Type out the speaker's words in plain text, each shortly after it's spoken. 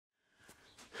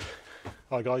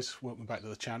Hi guys, welcome back to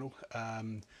the channel.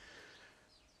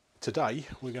 Today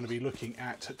we're going to be looking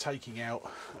at taking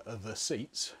out the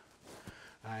seats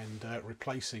and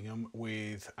replacing them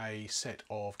with a set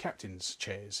of captain's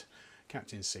chairs,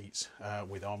 captain's seats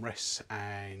with armrests,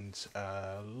 and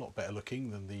a lot better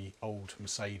looking than the old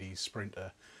Mercedes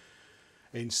Sprinter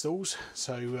installs.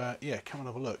 So yeah, come and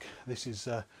have a look. This is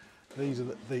these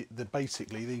are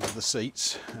basically these are the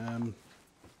seats.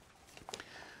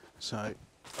 So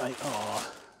they are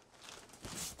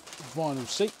vinyl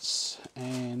seats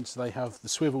and they have the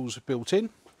swivels built in,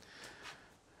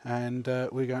 and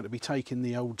we're going to be taking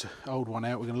the old one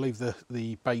out. We're going to leave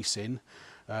the base in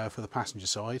for the passenger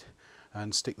side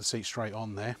and stick the seat straight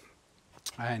on there,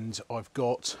 and I've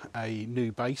got a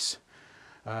new base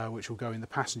which will go in the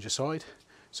passenger side.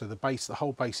 So the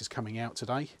whole base is coming out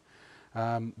today.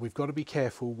 We've got to be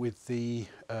careful with the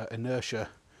inertia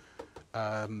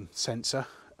sensor.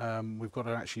 We've got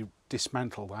to actually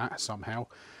dismantle that somehow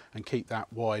and keep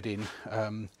that wired in.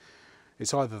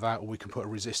 It's either that or we can put a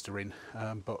resistor in.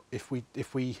 But if we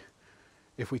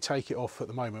take it off at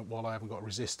the moment while I haven't got a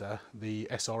resistor, the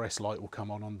SRS light will come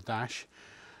on the dash,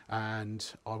 and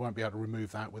I won't be able to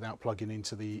remove that without plugging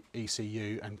into the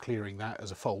ECU and clearing that as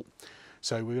a fault.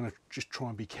 So we're going to just try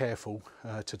and be careful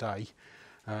today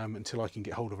until I can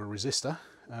get hold of a resistor.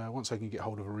 Once I can get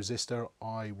hold of a resistor,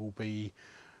 I will be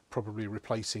probably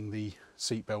replacing the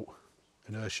seatbelt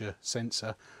inertia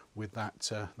sensor with that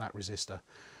resistor,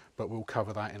 but we'll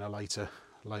cover that in a later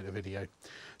video.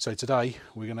 So today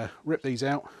we're going to rip these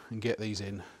out and get these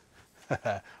in.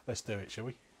 Let's do it, shall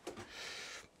we?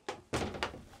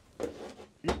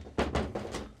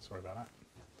 Sorry about that.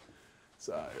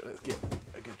 So let's get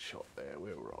a good shot there.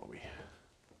 Where are we?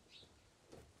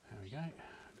 There we go.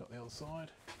 Got the other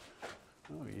side.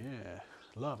 Oh yeah,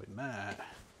 loving that.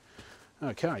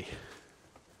 Okay,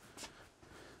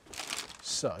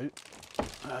 so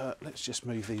let's just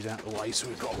move these out of the way so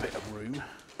we've got a bit of room.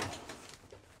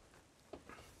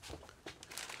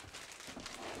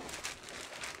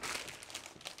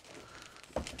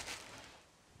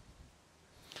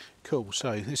 Cool,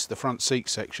 so this is the front seat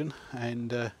section,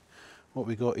 and what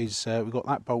we've got is we've got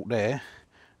that bolt there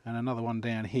and another one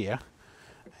down here,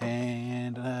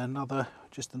 and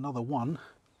just another one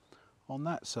on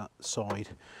that side.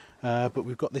 But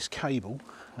we've got this cable,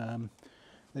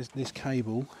 this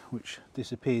cable which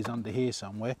disappears under here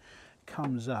somewhere,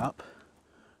 comes up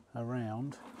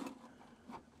around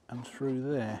and through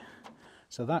there.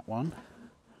 So that one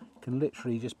can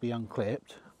literally just be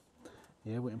unclipped.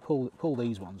 Yeah, we can pull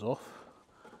these ones off.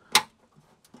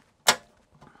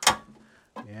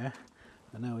 Yeah,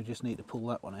 and now we just need to pull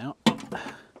that one out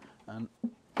and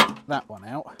that one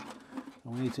out,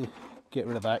 and we need to get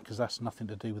rid of that because that's nothing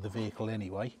to do with the vehicle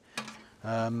anyway.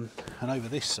 And over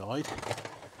this side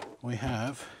we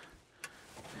have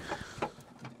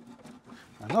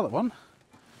another one.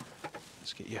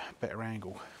 Let's get you a better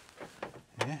angle.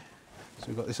 Yeah, so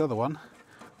we've got this other one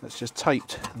that's just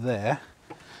taped there,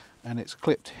 and it's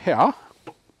clipped here.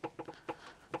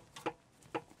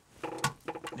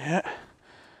 Yeah,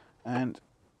 and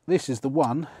this is the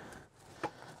one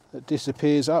that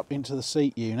disappears up into the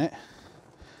seat unit,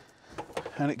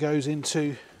 and it goes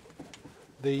into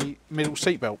the middle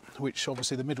seat belt, which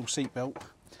obviously the middle seat belt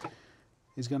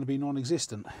is going to be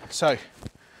non-existent. So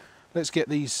let's get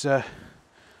these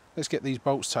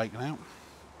bolts taken out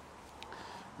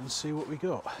and see what we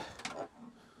got.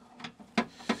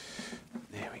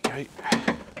 There we go.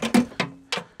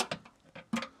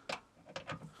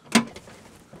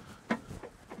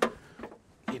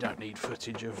 You don't need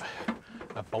footage of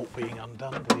a bolt being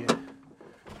undone, do you?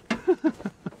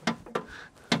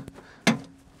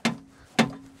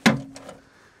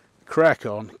 Crack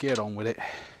on, get on with it.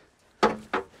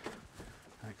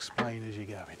 Explain as you're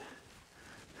going.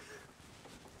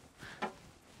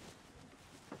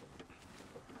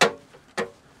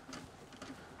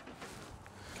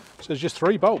 So there's just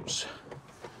 3 bolts.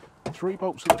 3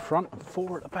 bolts at the front and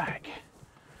 4 at the back.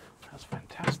 That's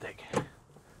fantastic.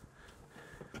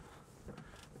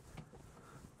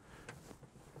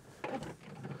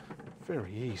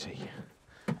 Very easy.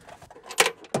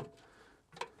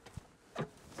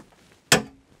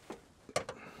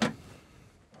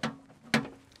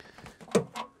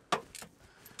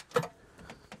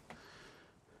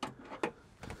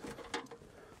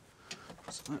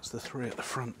 That's the 3 at the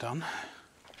front done.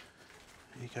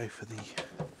 You go for the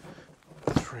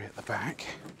 3 at the back.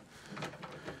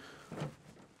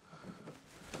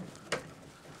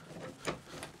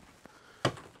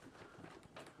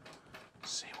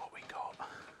 See what we got.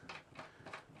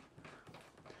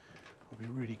 I'll be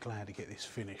really glad to get this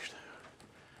finished.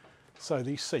 So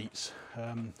these seats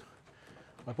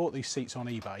I bought these seats on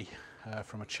eBay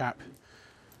from a chap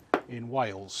in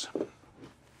Wales,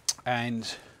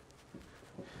 and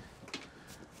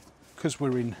because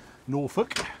we're in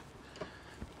Norfolk,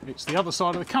 it's the other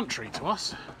side of the country to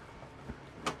us,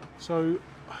 so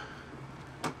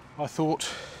I thought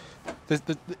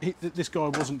this guy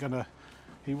wasn't going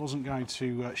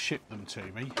to ship them to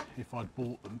me if I'd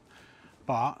bought them,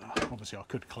 but obviously I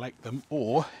could collect them,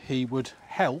 or he would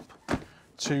help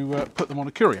to put them on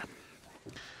a courier.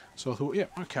 So I thought, yeah,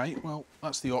 okay, well,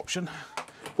 that's the option.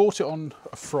 Bought it on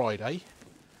a Friday,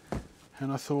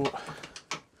 and I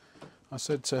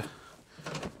said to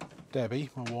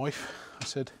Debbie, my wife, I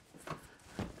said,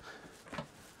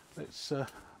 let's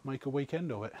make a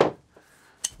weekend of it.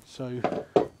 So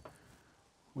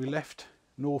we left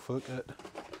Norfolk at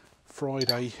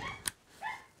Friday,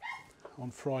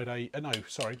 I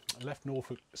left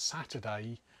Norfolk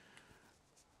Saturday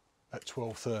at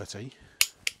 12:30,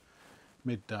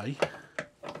 midday.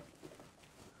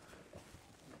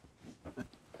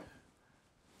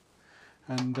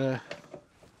 And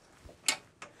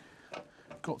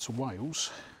got to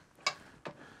Wales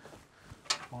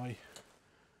by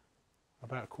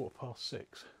about 6:15,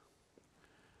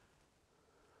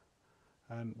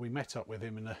 and we met up with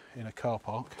him in a car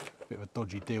park. A bit of a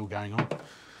dodgy deal going on.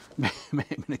 Met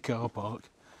him in a car park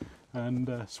and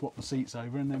swapped the seats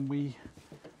over, and then we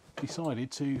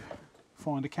decided to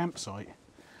find a campsite.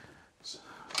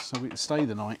 So we stayed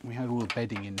the night. We had all the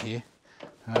bedding in here.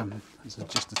 It's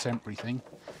just a temporary thing,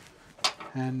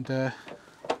 and so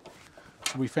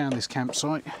we found this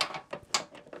campsite.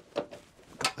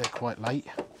 Got there quite late.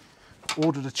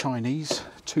 Ordered a Chinese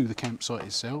to the campsite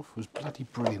itself. It was bloody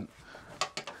brilliant.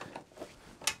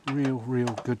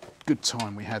 Real good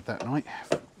time we had that night.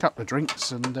 A couple of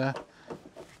drinks, and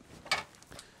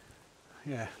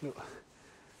yeah, look,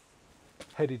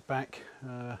 headed back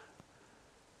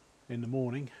in the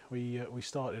morning. We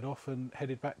started off and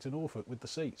headed back to Norfolk with the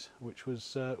seats, which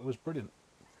was brilliant.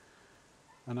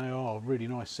 And they are really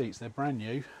nice seats. They're brand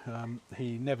new.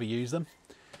 He never used them.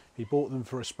 He bought them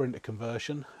for a Sprinter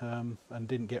conversion and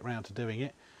didn't get round to doing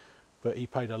it. But he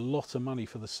paid a lot of money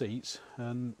for the seats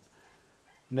and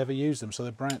never used them. So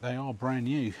they are brand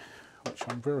new, which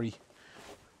I'm very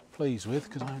pleased with,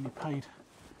 because I only paid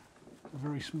a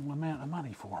very small amount of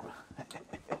money for them.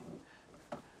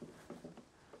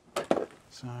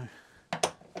 So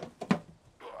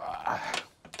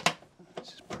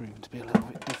this is proving to be a little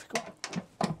bit difficult.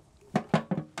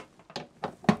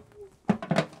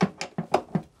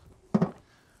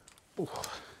 Ooh.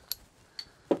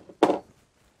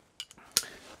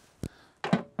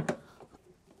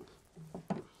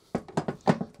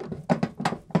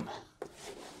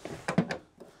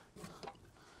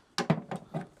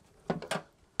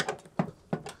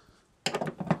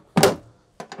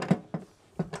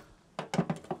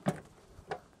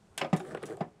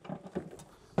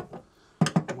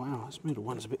 Wow, this middle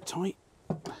one's a bit tight.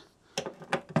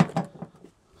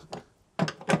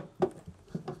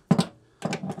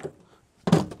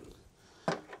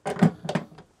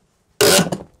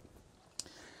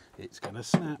 It's going to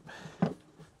snap. I'll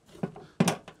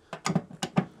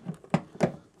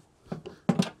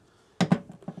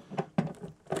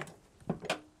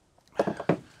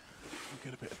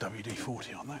get a bit of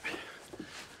WD-40 on that.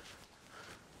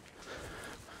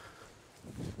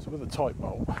 So with a tight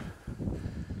bolt,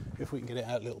 if we can get it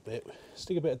out a little bit,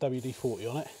 stick a bit of WD-40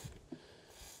 on it,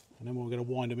 and then we're going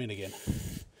to wind them in again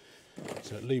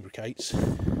so it lubricates,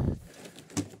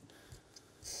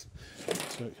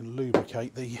 so it can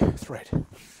lubricate the thread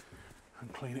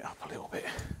and clean it up a little bit.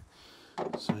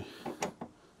 So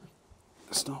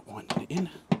start winding it in.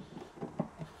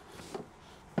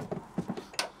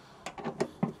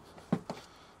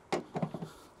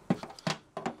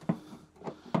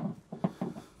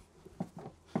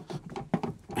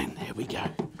 And there we go.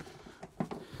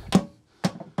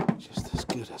 Just as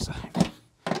good as that.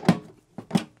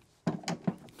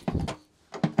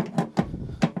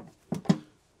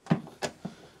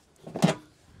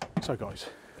 So guys,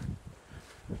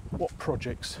 what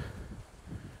projects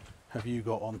have you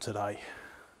got on today?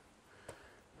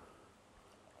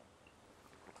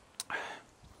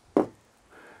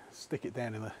 Stick it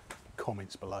down in the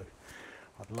comments below.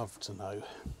 I'd love to know.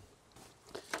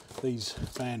 These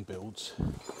van builds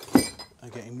are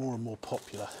getting more and more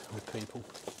popular with people,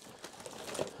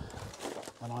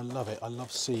 and I love it. I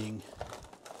love seeing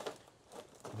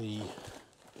the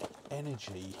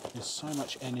energy. There's so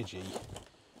much energy.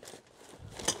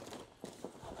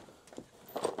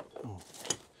 Well,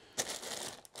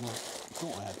 I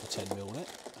thought I had the 10mm in it.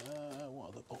 What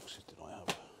other boxes did I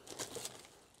have?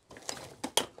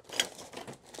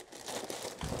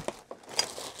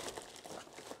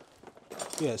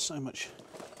 yeah, so much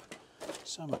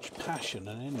passion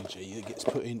and energy that gets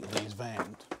put into these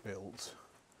van builds,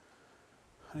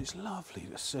 and it's lovely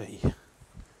to see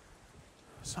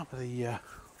some of the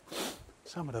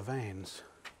vans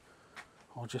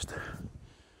are just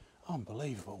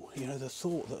unbelievable. You know, the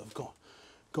thought that have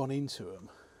gone into them,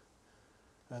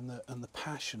 and the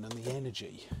passion and the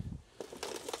energy.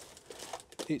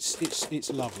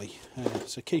 It's lovely.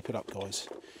 So keep it up, guys.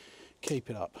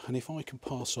 Keep it up. And if I can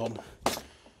pass on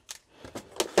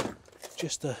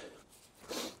just I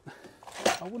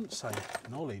wouldn't say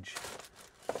knowledge,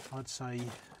 I'd say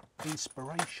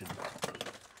inspiration,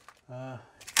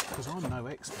 because I'm no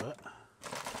expert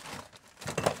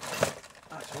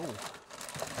at all.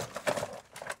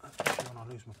 That's when I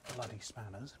lose my bloody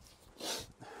spanners.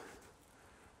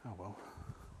 Oh well.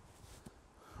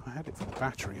 I had it for the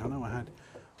battery. I know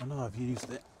I've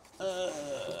used it.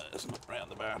 It's not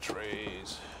round the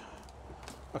batteries.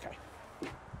 Okay.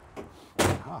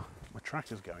 Ah, my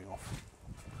tractor's going off.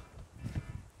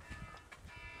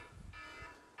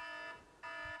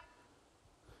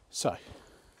 So,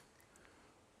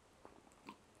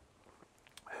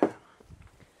 we'll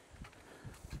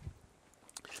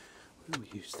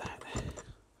use that.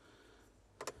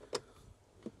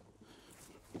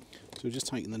 So we're just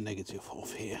taking the negative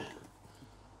off here.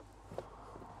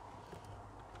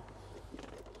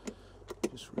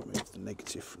 Just remove the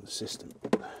negative from the system.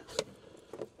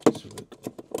 So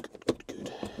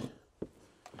good.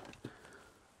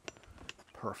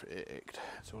 Perfect.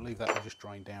 So we'll leave that to just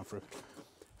drain down for a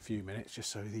few minutes,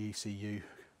 just so the ECU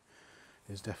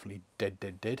is definitely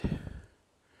dead.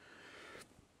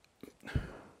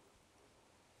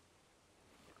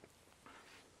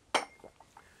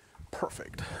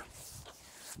 Perfect.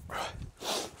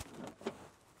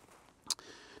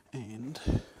 And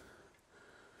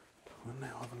we'll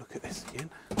now have a look at this again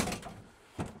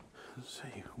and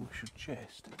see. We should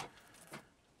just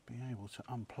be able to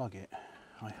unplug it,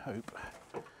 I hope.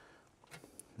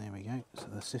 There we go. So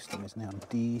the system is now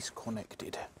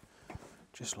disconnected,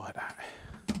 just like that.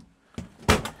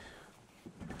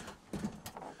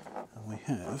 And we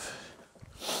have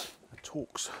the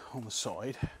Torx on the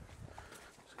side.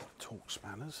 Torx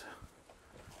spanners.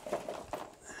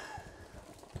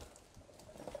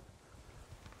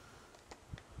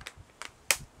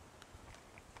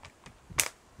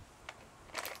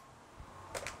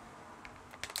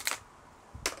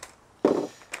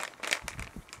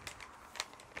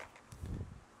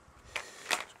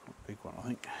 Big one, I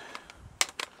think.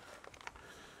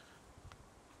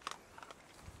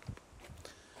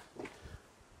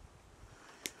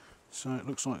 So it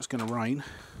looks like it's going to rain,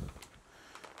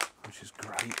 which is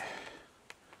great.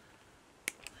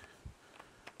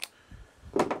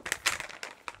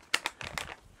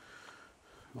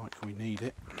 Like we need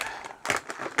it.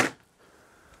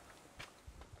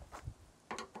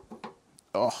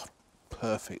 Oh,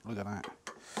 perfect, look at that.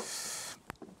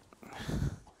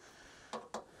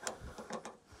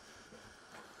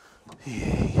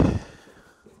 Yay.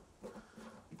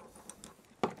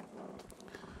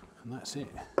 And that's it.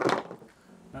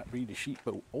 That be the sheet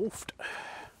built off.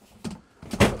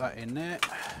 Put that in there.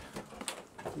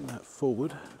 Bring that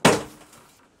forward.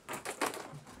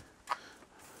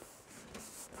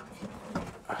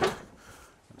 And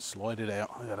slide it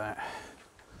out. Look at that.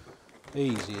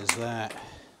 Easy as that.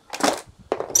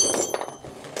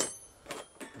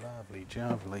 Lovely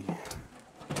jubbly.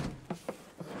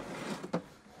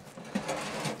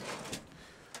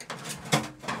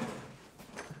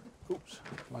 Oops,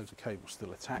 loads of cables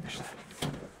still attached.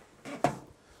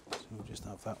 So we'll just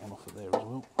have that one off of there as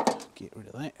well. Get rid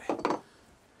of that.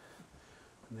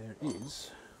 And there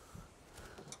is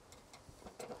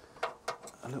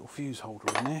a little fuse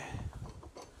holder in there.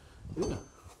 Ooh.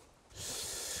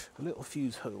 A little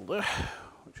fuse holder,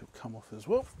 which will come off as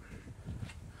well.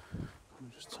 I'll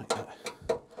just take that.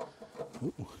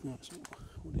 Oh, no, it's not.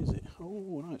 What is it?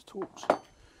 Oh, no, it's Torx.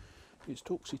 It's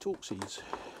Torxies.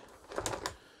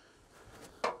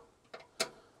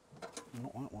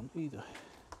 Not that one either.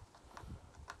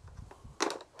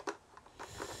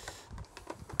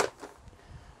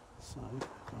 So,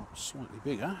 got slightly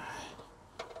bigger.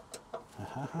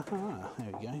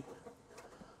 There we go.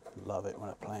 Love it when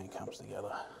a plan comes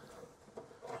together.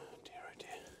 Oh dear.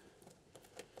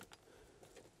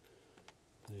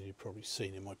 As you've probably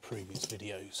seen in my previous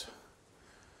videos,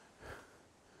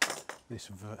 this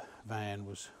van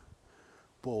was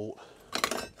bought.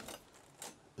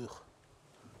 Ugh.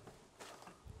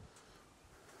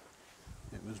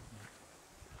 It was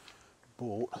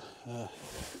bought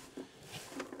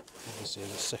obviously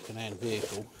as a second-hand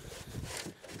vehicle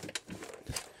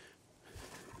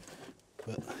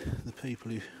but the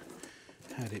people who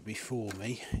had it before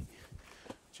me,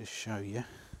 just show you.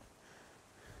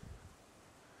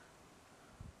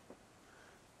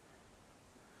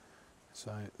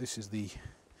 So this is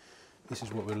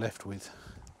what we're left with.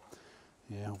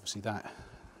 Yeah, obviously that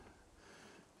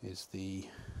is the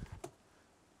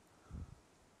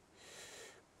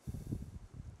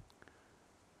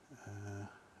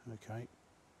okay.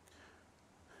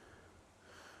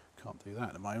 Can't do that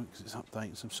at the moment because it's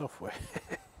updating some software.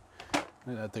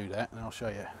 Then I'll do that and I'll show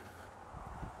you.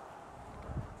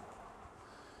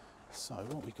 So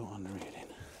what we got under here then?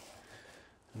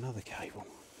 Another cable.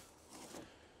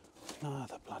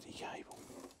 Another bloody cable.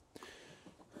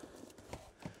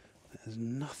 That has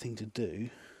nothing to do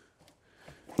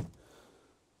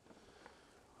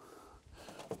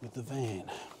with the van.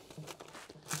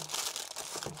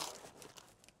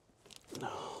 No.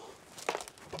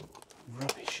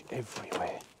 Rubbish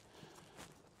everywhere.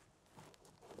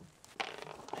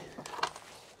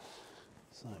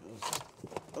 So,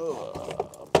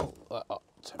 pull that up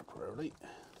temporarily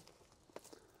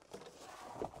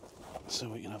so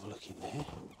we can have a look in there.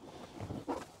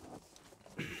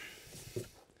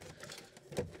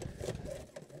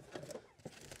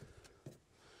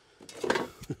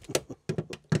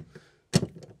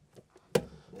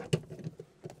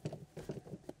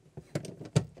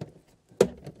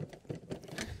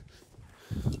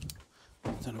 I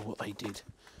don't know what they did,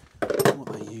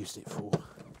 what they used it for.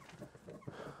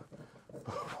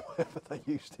 Whatever they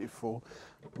used it for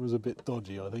was a bit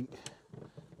dodgy, I think.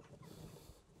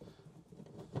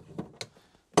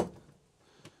 A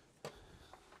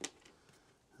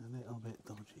little bit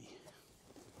dodgy.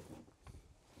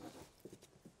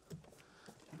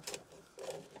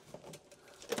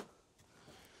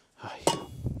 Hey.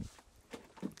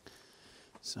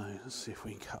 So let's see if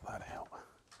we can cut that out.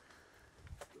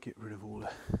 Get rid of all the...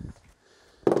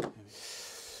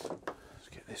 Let's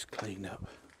get this cleaned up.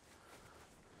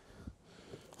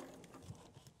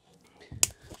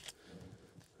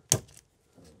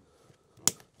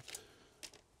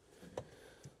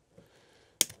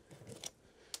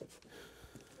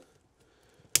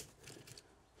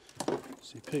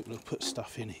 See, people have put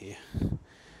stuff in here, and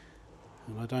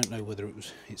I don't know whether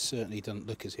it certainly doesn't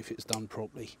look as if it's done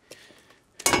properly,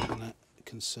 and that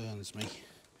concerns me,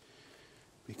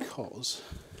 because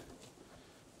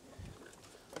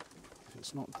if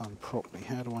it's not done properly,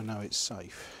 how do I know it's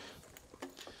safe?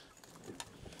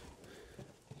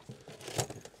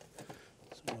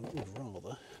 So I would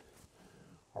rather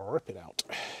rip it out.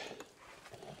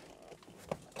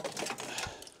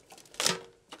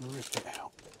 Rip it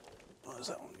out. Where's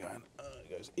that one going? It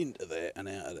goes into there and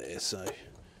out of there. So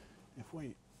if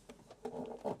we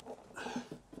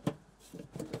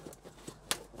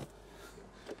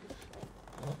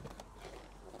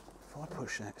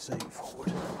push that seat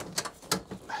forward,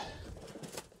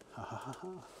 ha ha ha ha,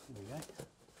 there we go.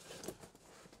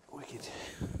 Wicked.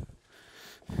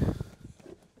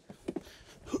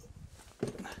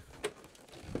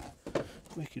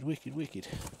 Wicked, wicked, wicked.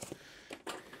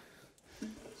 So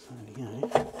there we go.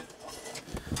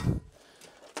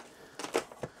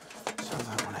 So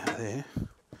that one out there.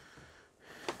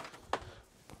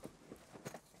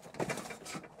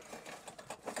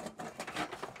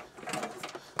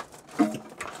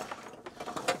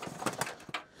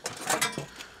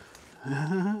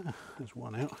 There's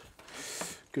one out.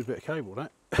 Good bit of cable,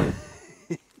 that.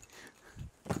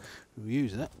 We'll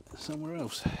use that somewhere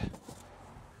else.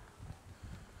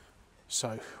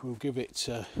 So we'll give it,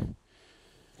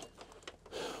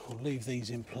 we'll leave these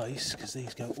in place because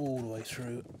these go all the way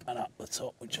through and up the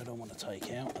top, which I don't want to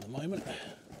take out at the moment.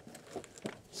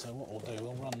 So what we'll do,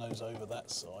 we'll run those over that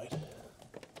side.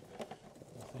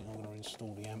 I think I'm going to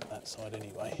install the amp that side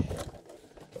anyway.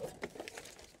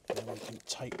 And then we can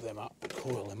tape them up,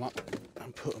 coil them up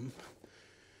and put them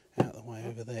out the way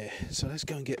over there. So let's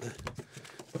go and get the,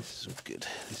 this is all good,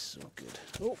 this is all good.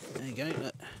 Oh, there you go,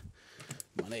 look.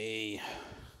 Money.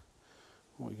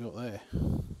 What we got there?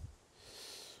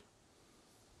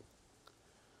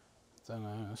 Don't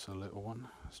know, that's a little one.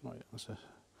 That's not it, that's a,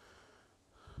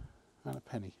 and a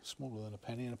penny. Smaller than a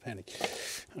penny and a penny.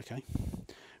 Okay.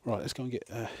 Right, let's go and get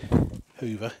a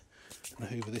Hoover and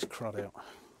hoover this crud out.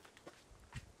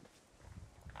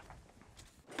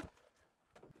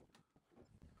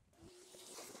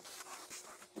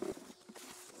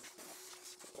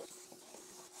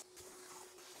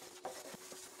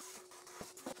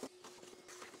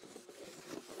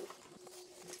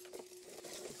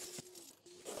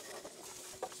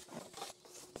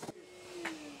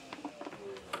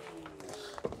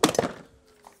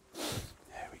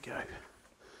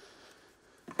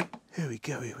 Here we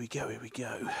go, here we go, here we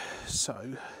go.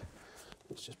 So,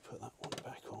 let's just put that one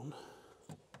back on.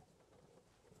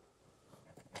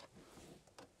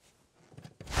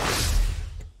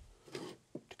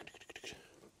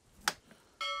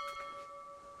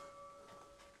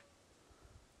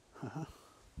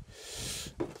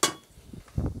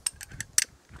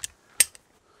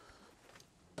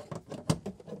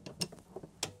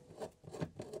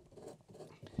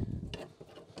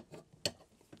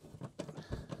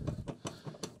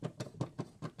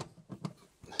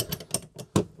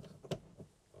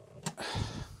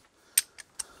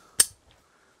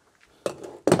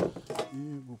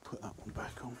 We'll put that one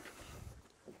back on.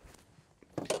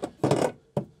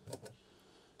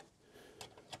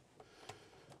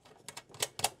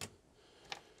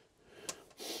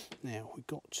 Now we've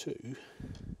got to,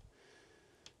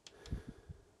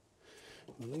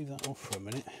 we'll leave that off for a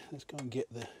minute. Let's go and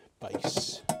get the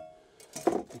base,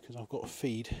 because I've got to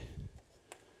feed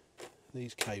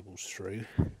these cables through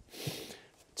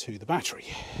to the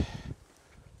battery.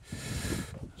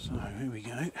 So here we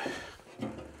go.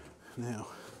 Now,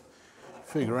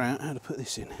 figure out how to put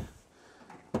this in.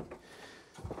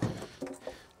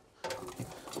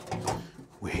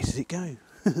 Where does it go?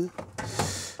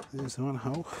 There's one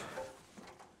hole.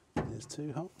 There's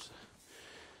two holes.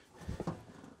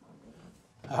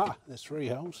 Aha, there's three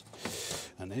holes.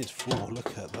 And there's four.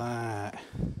 Look at that.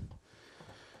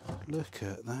 Look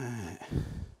at that.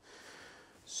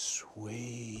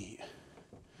 Sweet.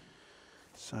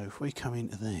 So if we come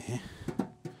into there,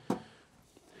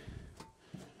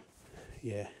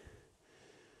 yeah,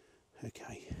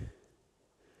 okay.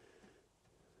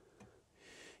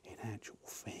 In actual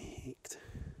fact,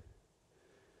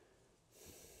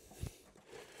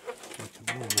 we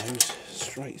can run those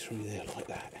straight through there like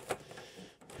that,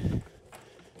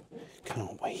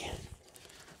 can't we?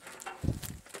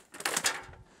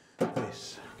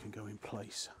 This can go in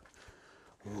place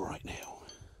right now.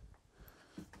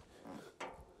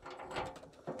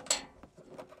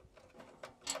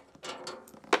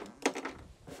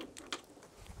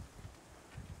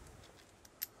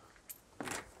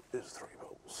 There's 3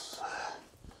 bolts.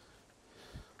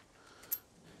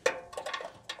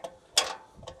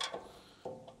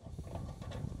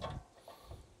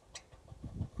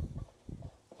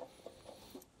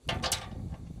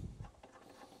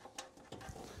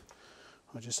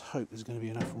 I just hope there's going to be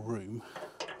enough room.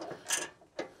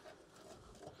 Can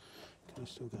I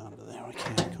still go under there? I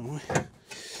can, can't I?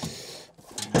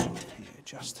 Yeah,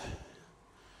 just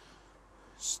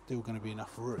still going to be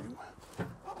enough room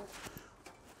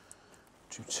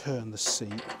to turn the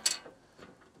seat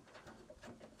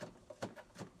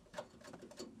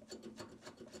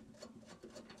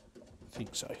I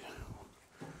think so.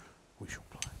 We shall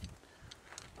play.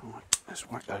 Alright, let's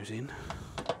whack those in.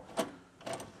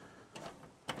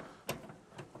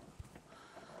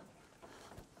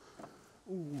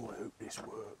 Ooh, I hope this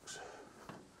works.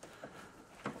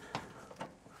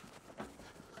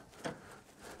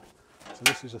 So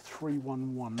this is a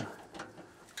 311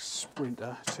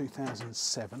 Sprinter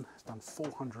 2007. It's done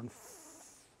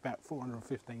about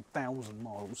 415,000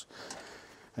 miles,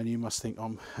 and you must think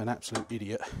I'm an absolute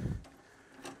idiot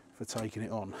for taking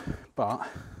it on. But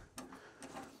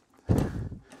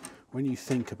when you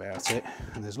think about it,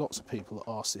 and there's lots of people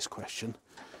that ask this question,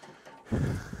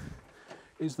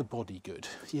 is the body good?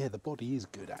 Yeah, the body is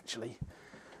good actually.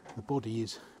 The body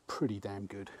is pretty damn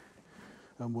good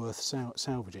and worth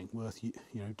salvaging, worth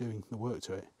doing the work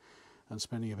to it and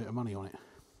spending a bit of money on it.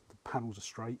 The panels are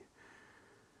straight.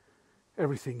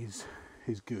 Everything is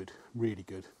good, really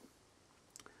good.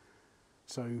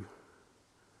 So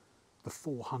the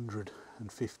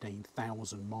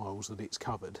 415,000 miles that it's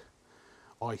covered,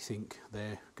 I think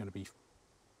they're going to be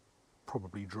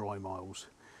probably dry miles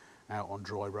out on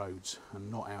dry roads and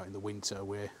not out in the winter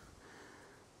where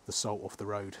the salt off the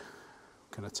road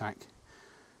can attack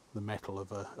the metal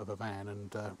of a van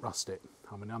and rust it.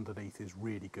 I mean, underneath is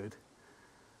really good.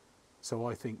 So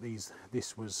I think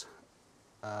this was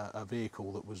a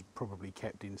vehicle that was probably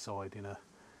kept inside a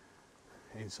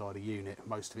unit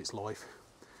most of its life.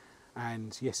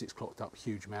 And yes, it's clocked up a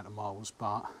huge amount of miles,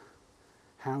 but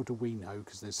how do we know,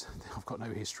 because I've got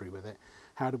no history with it,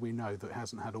 how do we know that it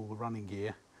hasn't had all the running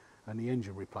gear and the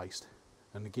engine replaced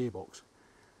and the gearbox?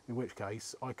 In which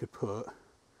case I could put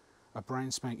a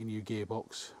brand spanking new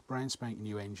gearbox, brand spanking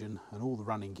new engine and all the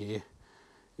running gear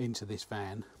into this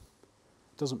van.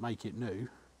 Doesn't make it new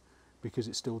because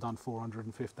it's still done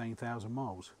 415,000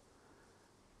 miles,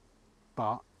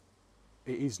 but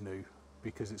it is new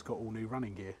because it's got all new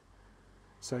running gear.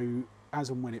 So as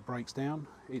and when it breaks down,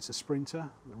 it's a Sprinter,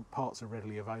 the parts are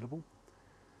readily available.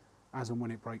 as and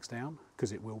when it breaks down,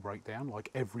 because it will break down, like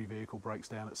every vehicle breaks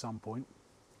down at some point.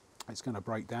 It's going to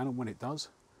break down, and when it does,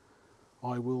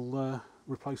 I will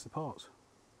replace the parts.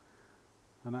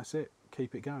 And that's it.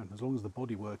 Keep it going. As long as the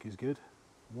bodywork is good,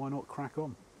 why not crack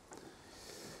on?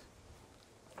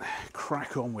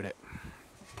 Crack on with it.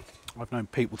 I've known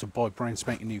people to buy brand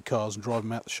spanking new cars and drive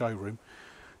them out the showroom,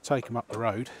 take them up the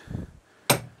road,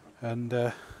 and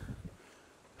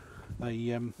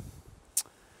they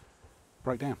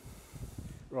break down.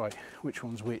 Right, which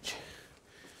one's which?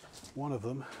 One of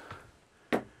them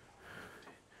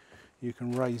you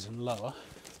can raise and lower,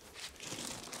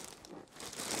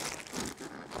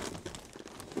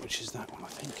 which is that one, I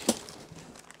think,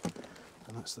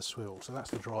 and that's the swivel, so that's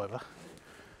the driver.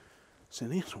 So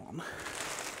this one,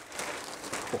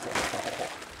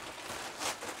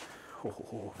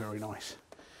 very nice.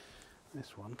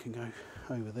 This one can go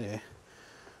over there,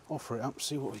 offer it up,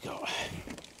 see what we got.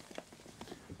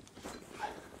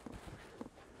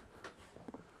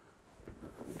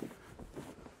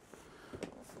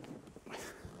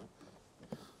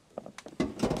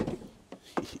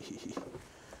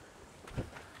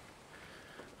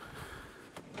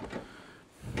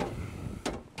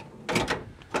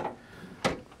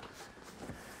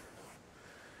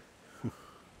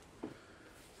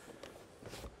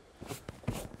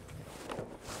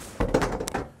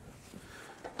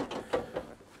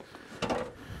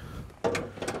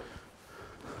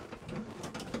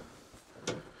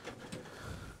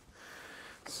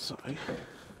 So,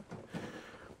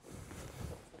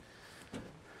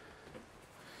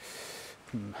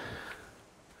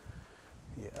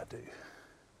 yeah, I do.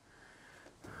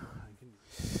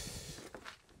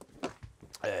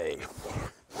 Hey.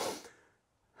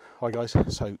 Hi guys,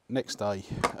 so next day,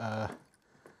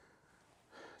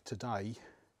 today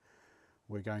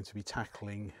we're going to be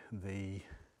tackling the,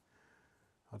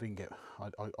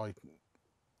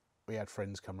 we had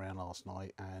friends come around last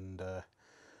night, and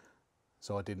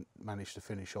so I didn't manage to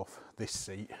finish off this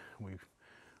seat.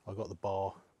 I got the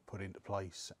bar put into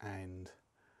place, and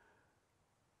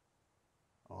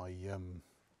I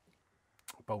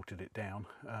bolted it down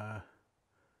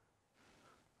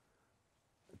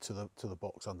to the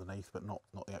box underneath, but not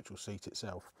the actual seat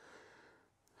itself.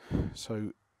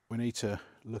 So we need to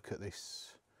look at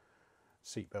this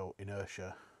seatbelt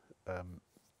inertia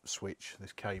switch,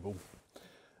 this cable,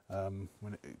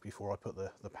 before I put the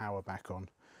power back on.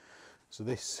 So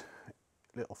this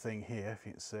little thing here, if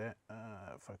you can see it,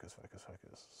 focus.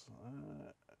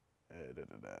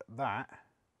 That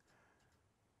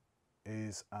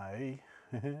is a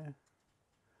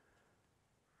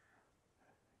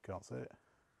can't see it.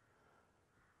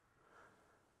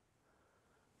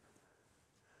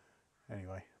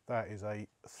 Anyway, that is a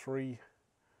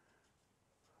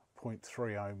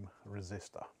 3.3 ohm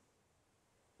resistor,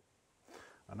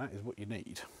 and that is what you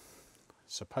need,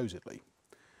 supposedly,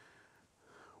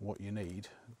 what you need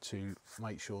to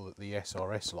make sure that the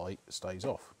SRS light stays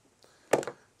off.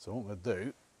 So what I'm going to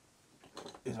do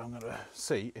is I'm going to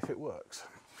see if it works.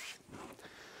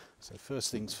 So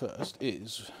first things first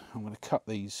is I'm going to cut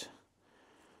these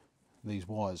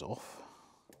wires off,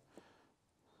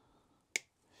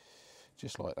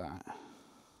 just like that,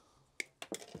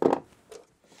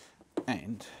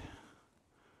 and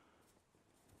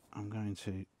I'm going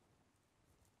to make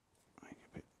it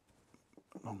a bit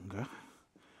longer.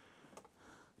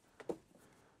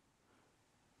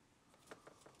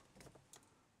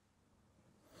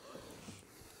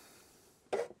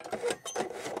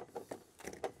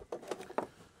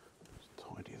 Just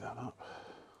tidy that up.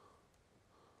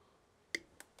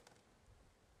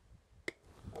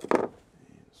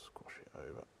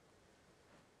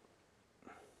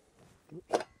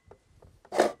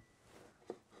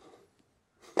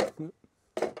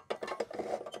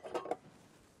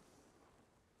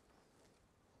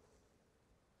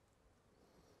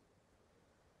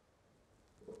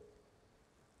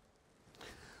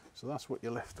 So that's what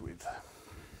you're left with.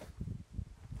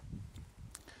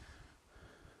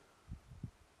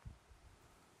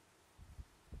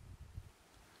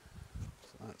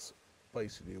 So that's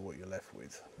basically what you're left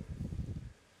with.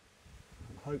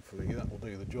 And hopefully that will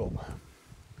do the job.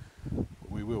 But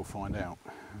we will find out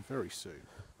very soon.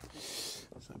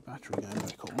 So battery going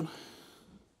back on.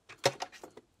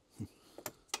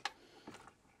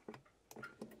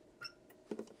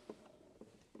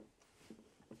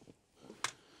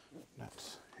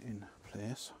 That's in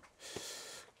place.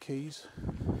 Keys.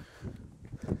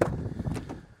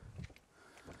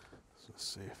 Let's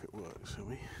see if it works for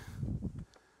me.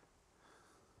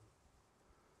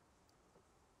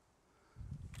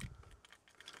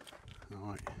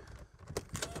 Alright,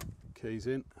 keys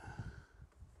in.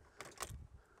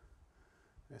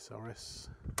 SRS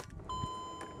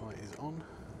light is on,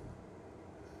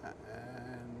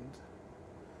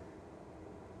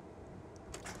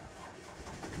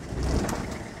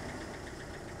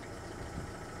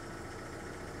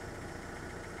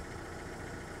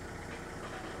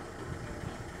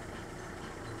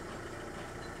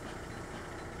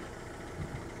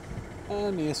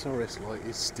 and the SRS light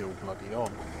is still bloody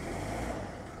on.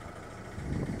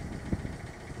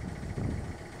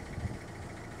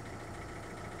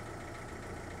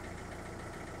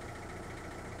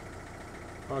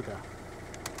 Okay.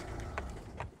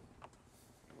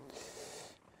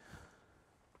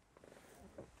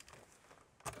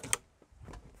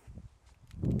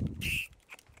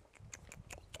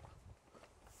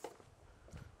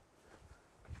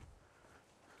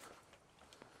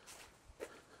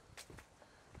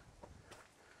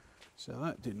 So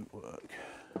that didn't work.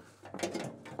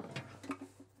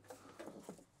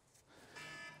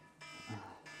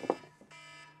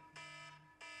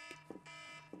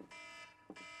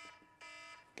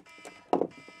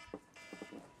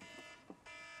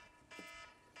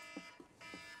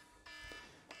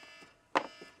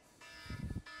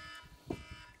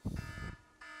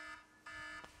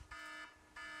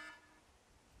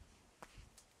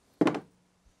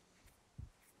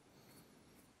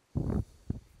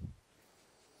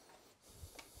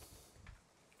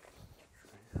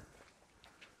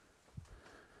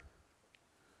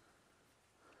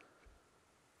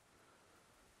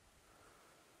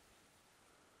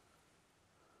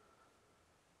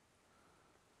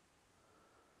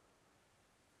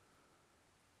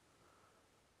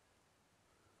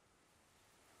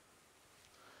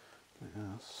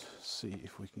 Let's see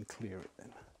if we can clear it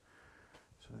then.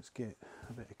 So let's get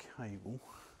a bit of cable.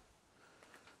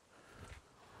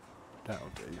 That'll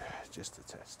do, just to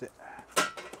test it.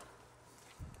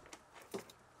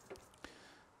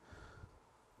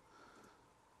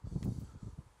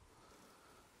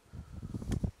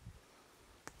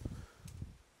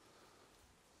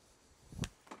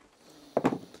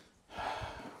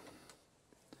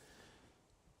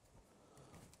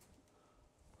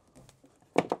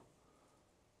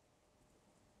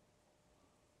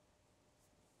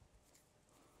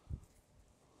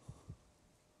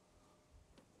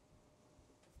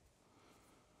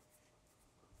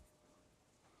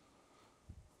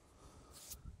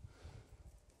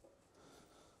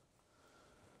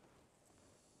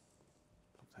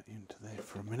 Into there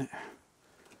for a minute.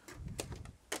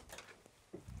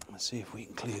 Let's see if we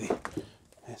can clear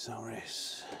the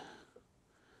SRS.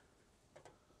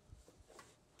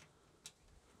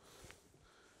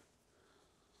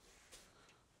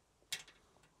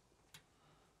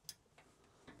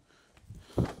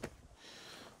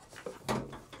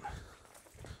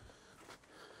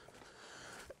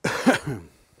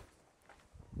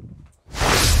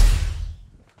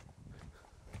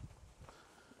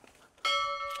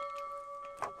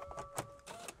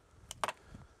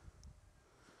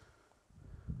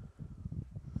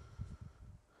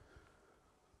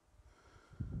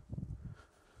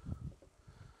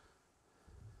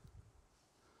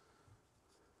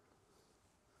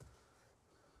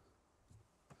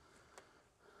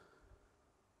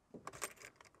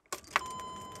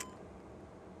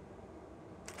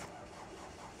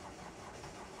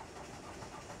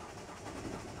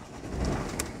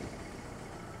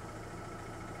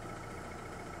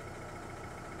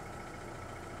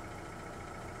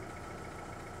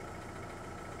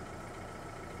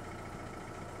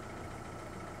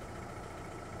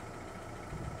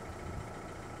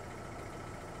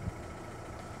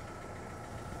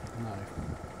 No.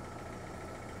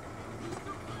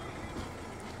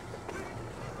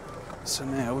 So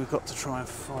now we've got to try and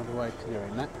find a way of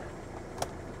clearing that.